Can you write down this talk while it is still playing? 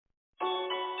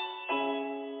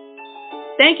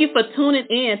Thank you for tuning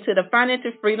in to the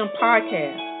Financial Freedom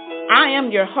Podcast. I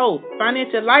am your host,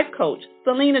 financial life coach,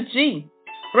 Selena G.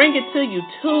 Bringing to you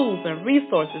tools and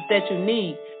resources that you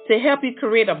need to help you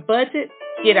create a budget,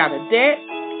 get out of debt,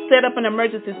 set up an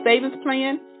emergency savings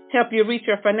plan, help you reach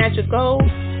your financial goals,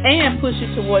 and push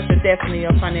you towards your destiny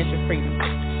of financial freedom.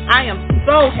 I am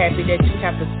so happy that you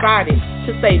have decided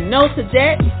to say no to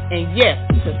debt and yes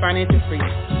to financial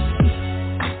freedom.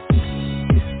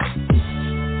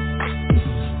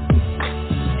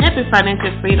 Happy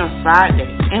Financial Freedom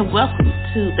Friday, and welcome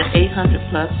to the 800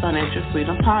 Plus Financial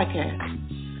Freedom Podcast.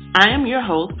 I am your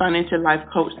host, financial life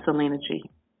coach Selena G.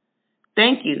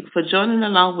 Thank you for joining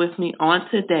along with me on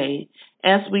today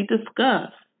as we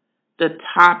discuss the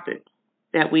topic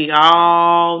that we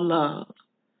all love.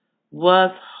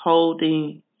 What's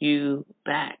holding you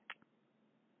back?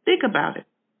 Think about it.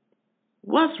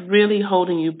 What's really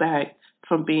holding you back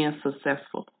from being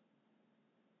successful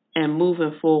and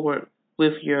moving forward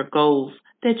with your goals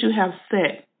that you have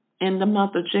set in the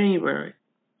month of January?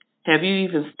 Have you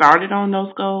even started on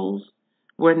those goals?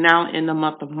 We're now in the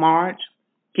month of March,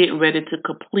 getting ready to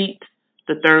complete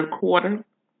the third quarter.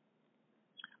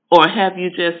 Or have you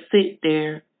just sit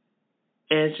there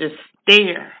and just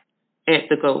stare at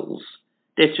the goals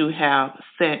that you have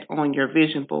set on your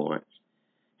vision boards?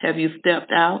 Have you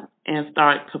stepped out and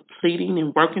started completing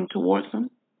and working towards them?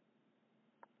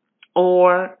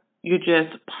 Or you're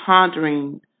just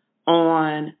pondering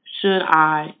on should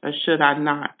I or should I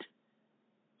not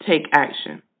take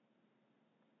action?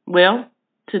 Well,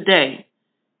 today,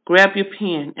 grab your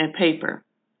pen and paper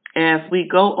as we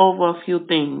go over a few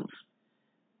things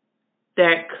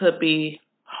that could be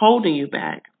holding you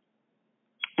back.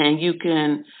 And you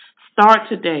can start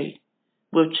today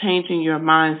with changing your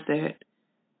mindset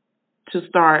to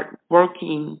start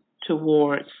working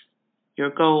towards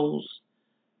your goals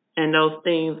and those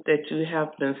things that you have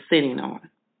been sitting on.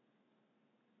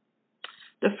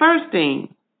 The first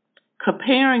thing,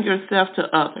 comparing yourself to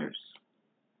others,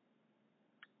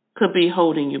 could be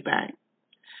holding you back.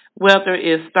 Whether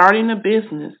it's starting a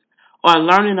business or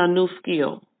learning a new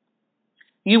skill,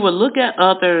 you will look at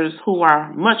others who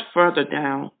are much further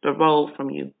down the road from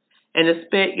you and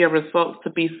expect your results to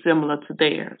be similar to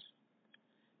theirs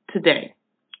today.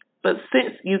 But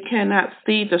since you cannot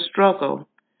see the struggle,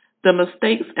 the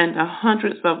mistakes, and the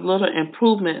hundreds of little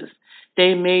improvements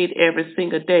they made every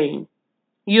single day,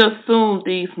 you assume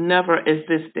these never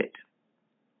existed.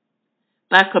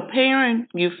 By comparing,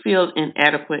 you feel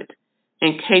inadequate,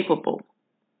 incapable,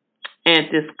 and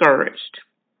discouraged.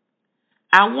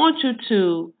 I want you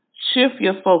to shift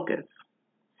your focus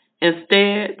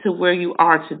instead to where you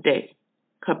are today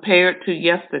compared to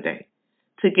yesterday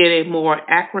to get a more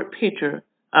accurate picture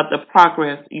of the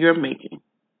progress you're making.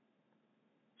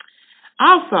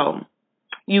 Also,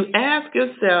 you ask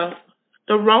yourself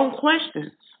the wrong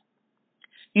questions.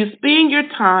 You spend your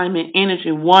time and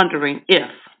energy wondering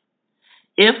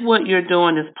if what you're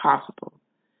doing is possible,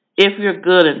 if you're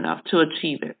good enough to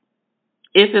achieve it,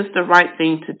 if it's the right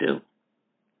thing to do.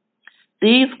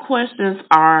 These questions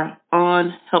are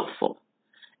unhelpful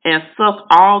and suck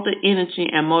all the energy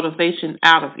and motivation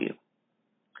out of you.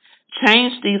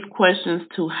 Change these questions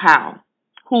to how,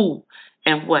 who,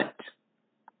 and what.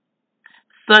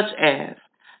 Such as,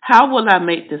 how will I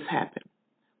make this happen?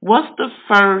 What's the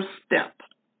first step?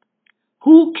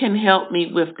 Who can help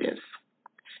me with this?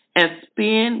 And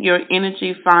spend your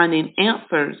energy finding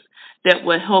answers that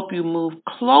will help you move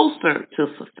closer to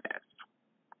success.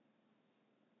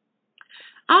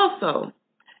 Also,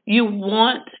 you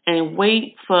want and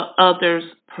wait for others'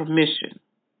 permission.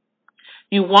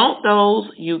 You want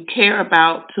those you care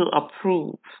about to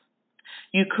approve.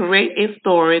 You create a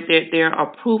story that their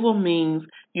approval means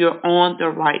you're on the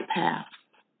right path.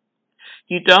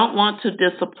 You don't want to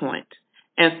disappoint,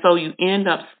 and so you end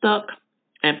up stuck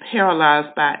and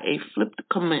paralyzed by a flipped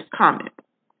comment.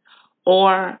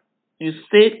 Or you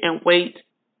sit and wait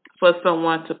for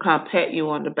someone to come pat you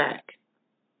on the back.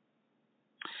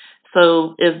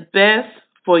 So it's best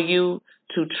for you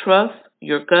to trust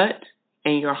your gut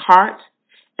and your heart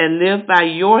and live by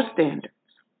your standards.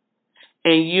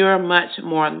 And you're much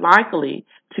more likely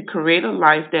to create a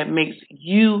life that makes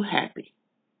you happy.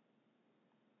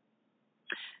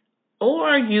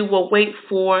 Or you will wait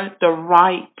for the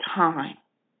right time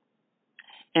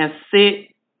and sit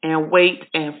and wait,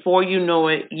 and before you know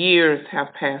it, years have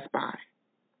passed by.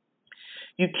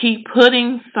 You keep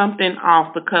putting something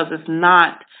off because it's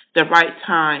not the right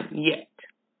time yet.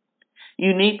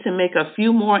 You need to make a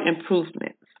few more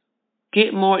improvements,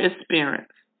 get more experience,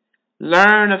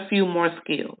 learn a few more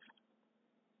skills.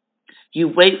 You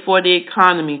wait for the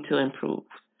economy to improve,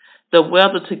 the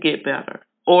weather to get better,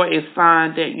 or a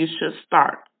sign that you should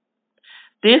start.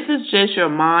 This is just your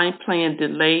mind playing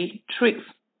delay tricks,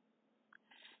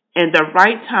 and the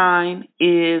right time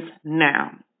is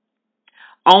now.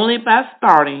 Only by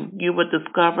starting you will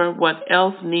discover what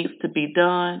else needs to be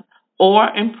done or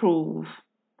improved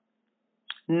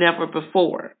never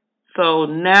before. So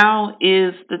now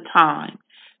is the time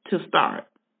to start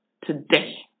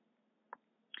today.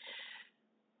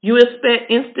 You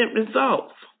expect instant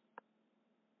results.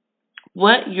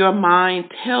 What your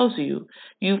mind tells you,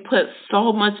 you put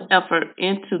so much effort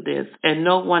into this and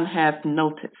no one has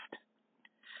noticed.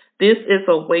 This is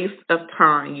a waste of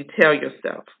time, you tell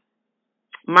yourself.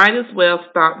 Might as well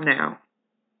stop now.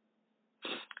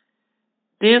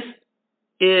 This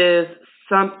is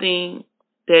something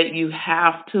that you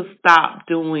have to stop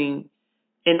doing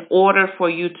in order for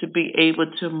you to be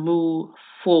able to move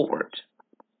forward.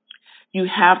 You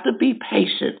have to be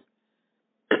patient,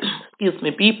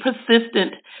 be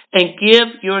persistent, and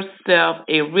give yourself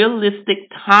a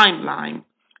realistic timeline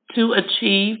to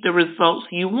achieve the results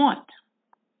you want.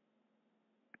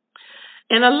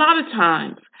 And a lot of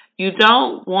times, you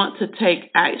don't want to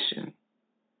take action.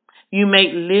 You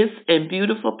make lists and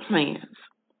beautiful plans.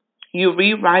 You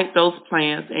rewrite those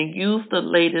plans and use the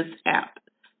latest app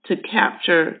to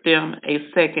capture them a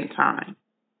second time.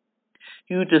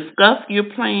 You discuss your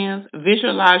plans,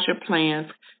 visualize your plans,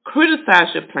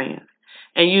 criticize your plans,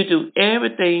 and you do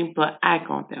everything but act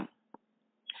on them.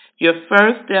 Your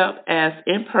first step, as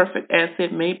imperfect as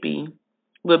it may be,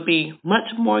 will be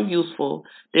much more useful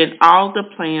than all the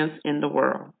plans in the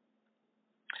world.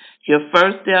 Your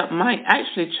first step might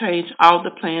actually change all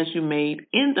the plans you made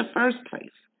in the first place.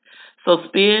 So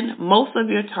spend most of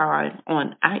your time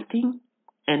on acting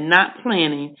and not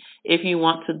planning if you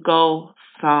want to go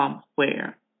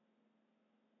somewhere.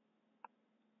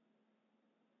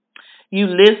 You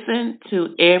listen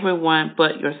to everyone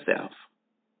but yourself.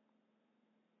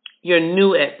 You're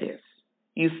new at this.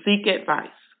 You seek advice.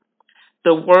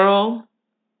 The world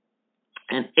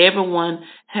and everyone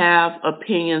have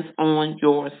opinions on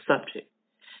your subject.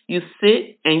 You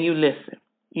sit and you listen.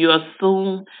 You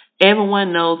assume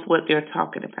everyone knows what they're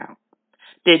talking about,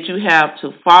 that you have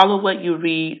to follow what you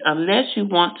read unless you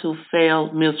want to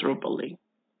fail miserably.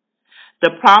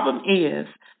 The problem is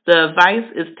the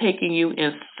advice is taking you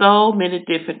in so many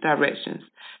different directions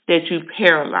that you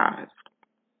paralyze.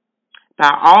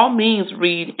 By all means,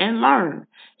 read and learn,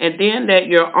 and then let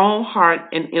your own heart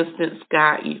and instincts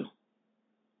guide you.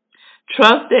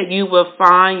 Trust that you will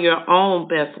find your own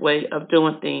best way of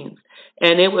doing things,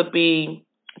 and it will be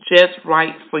just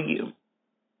right for you.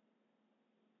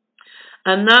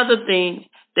 Another thing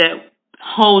that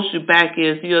holds you back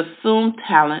is you assume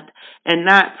talent and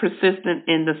not persistent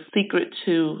in the secret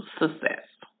to success.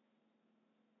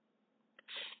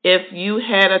 If you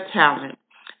had a talent,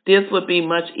 this would be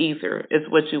much easier, is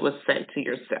what you would say to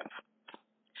yourself.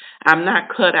 I'm not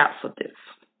cut out for this.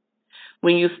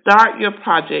 When you start your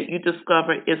project, you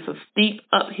discover it's a steep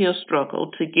uphill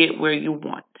struggle to get where you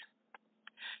want.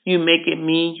 You make it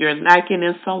mean you're lacking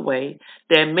in some way,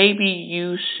 that maybe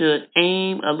you should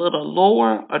aim a little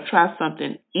lower or try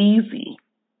something easy.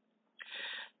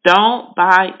 Don't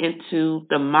buy into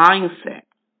the mindset.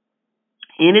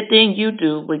 Anything you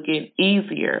do will get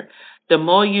easier the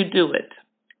more you do it.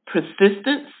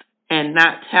 Persistence and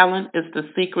not talent is the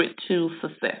secret to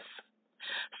success.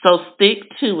 So stick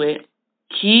to it,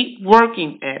 keep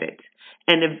working at it,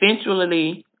 and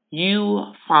eventually you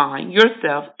find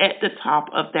yourself at the top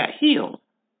of that hill.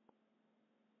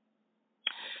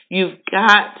 You've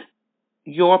got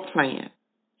your plan,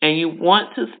 and you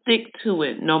want to stick to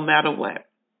it no matter what.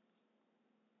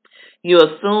 You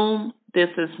assume this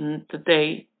is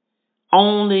the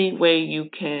only way you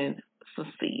can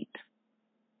succeed.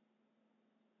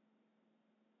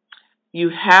 You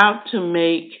have to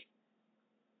make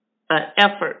an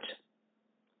effort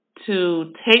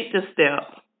to take the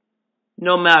step,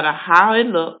 no matter how it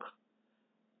looks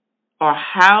or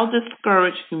how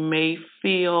discouraged you may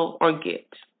feel or get.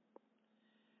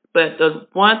 But the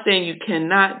one thing you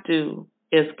cannot do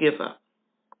is give up.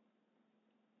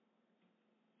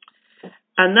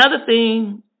 Another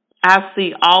thing I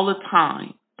see all the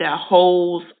time that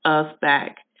holds us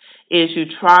back is you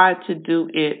try to do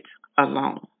it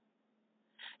alone.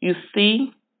 You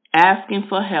see, asking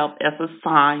for help as a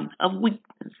sign of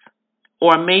weakness,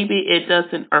 or maybe it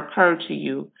doesn't occur to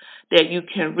you that you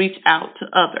can reach out to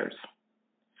others.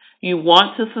 You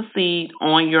want to succeed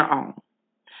on your own.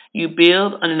 You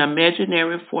build an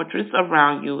imaginary fortress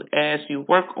around you as you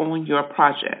work on your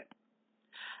project.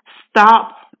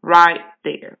 Stop right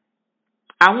there.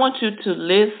 I want you to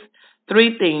list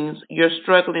 3 things you're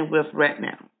struggling with right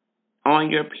now. on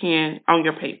your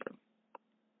paper.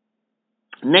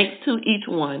 Next to each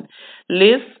one,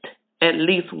 list at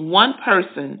least one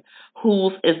person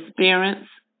who's experienced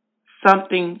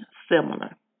something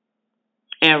similar.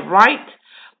 And write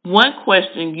one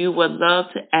question you would love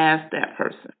to ask that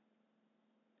person.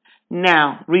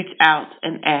 Now, reach out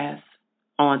and ask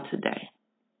on today.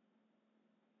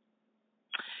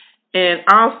 And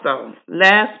also,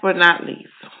 last but not least,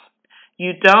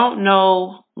 you don't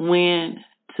know when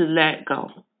to let go.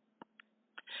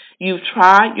 You've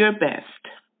tried your best.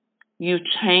 You've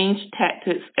changed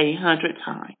tactics 100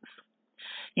 times.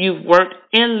 You've worked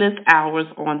endless hours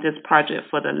on this project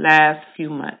for the last few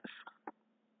months.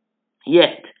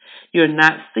 Yet, you're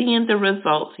not seeing the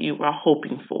results you were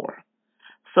hoping for.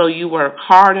 So you work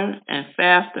harder and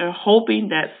faster, hoping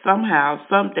that somehow,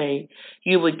 someday,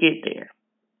 you will get there.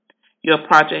 Your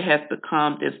project has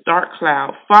become this dark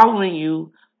cloud following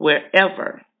you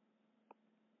wherever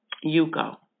you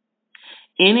go.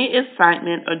 Any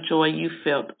excitement or joy you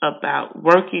felt about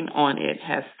working on it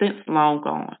has since long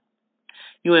gone.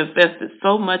 You invested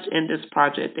so much in this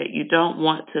project that you don't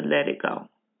want to let it go.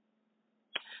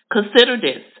 Consider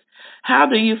this. How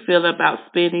do you feel about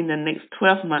spending the next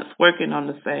 12 months working on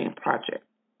the same project?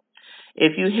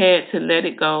 If you had to let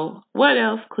it go, what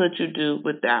else could you do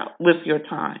with your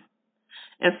time?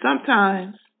 And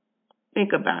sometimes,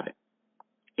 think about it.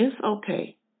 It's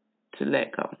okay to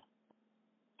let go.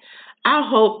 I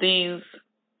hope these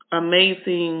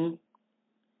amazing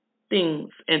things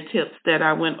and tips that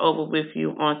I went over with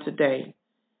you on today,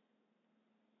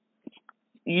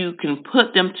 you can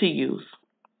put them to use,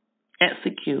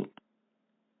 execute,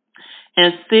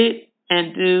 and sit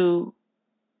and do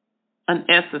an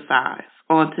exercise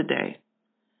on today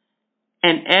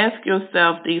and ask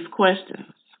yourself these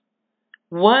questions.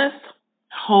 What's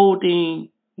holding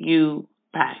you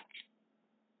back?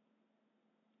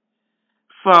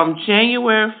 From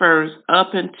January 1st up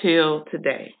until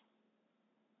today,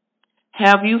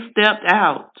 have you stepped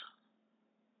out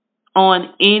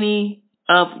on any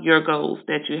of your goals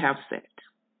that you have set?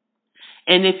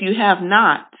 And if you have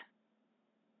not,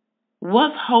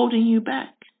 what's holding you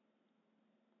back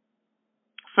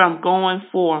from going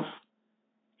forth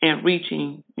and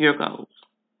reaching your goals?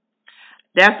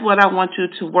 That's what I want you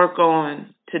to work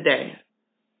on today.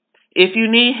 If you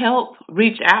need help,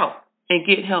 reach out and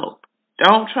get help.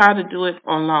 Don't try to do it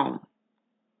alone.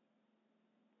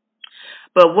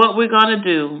 But what we're going to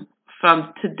do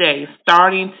from today,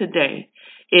 starting today,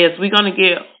 is we're going to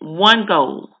get one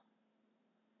goal.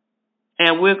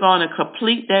 And we're going to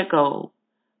complete that goal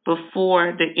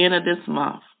before the end of this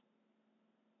month.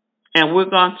 And we're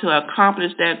going to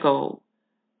accomplish that goal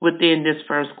within this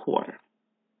first quarter.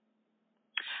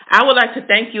 I would like to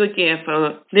thank you again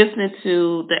for listening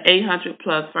to the 800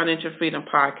 Plus Financial Freedom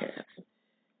Podcast.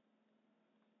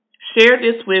 Share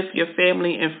this with your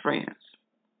family and friends.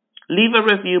 Leave a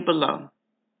review below.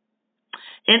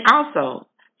 And also,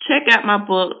 check out my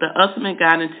book, The Ultimate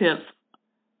Guide and Tips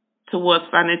Towards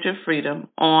Financial Freedom,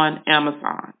 on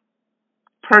Amazon.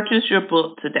 Purchase your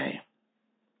book today.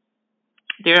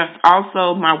 There's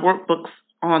also my workbooks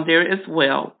on there as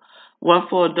well, one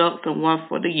for adults and one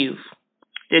for the youth,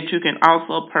 that you can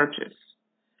also purchase.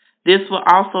 This will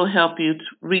also help you to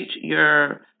reach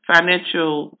your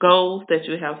financial goals that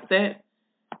you have set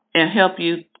and help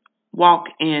you walk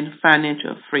in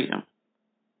financial freedom.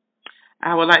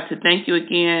 I would like to thank you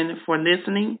again for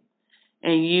listening,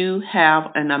 and you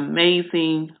have an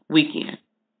amazing weekend.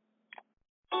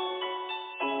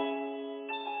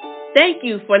 Thank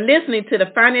you for listening to the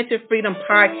Financial Freedom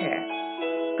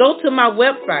Podcast. Go to my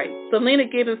website,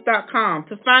 SelenaGibbons.com,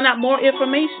 to find out more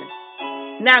information.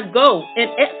 Now go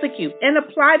and execute and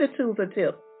apply the tools and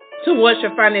tips towards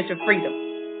your financial freedom.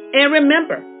 And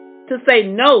remember to say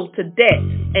no to debt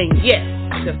and yes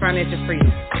to financial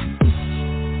freedom.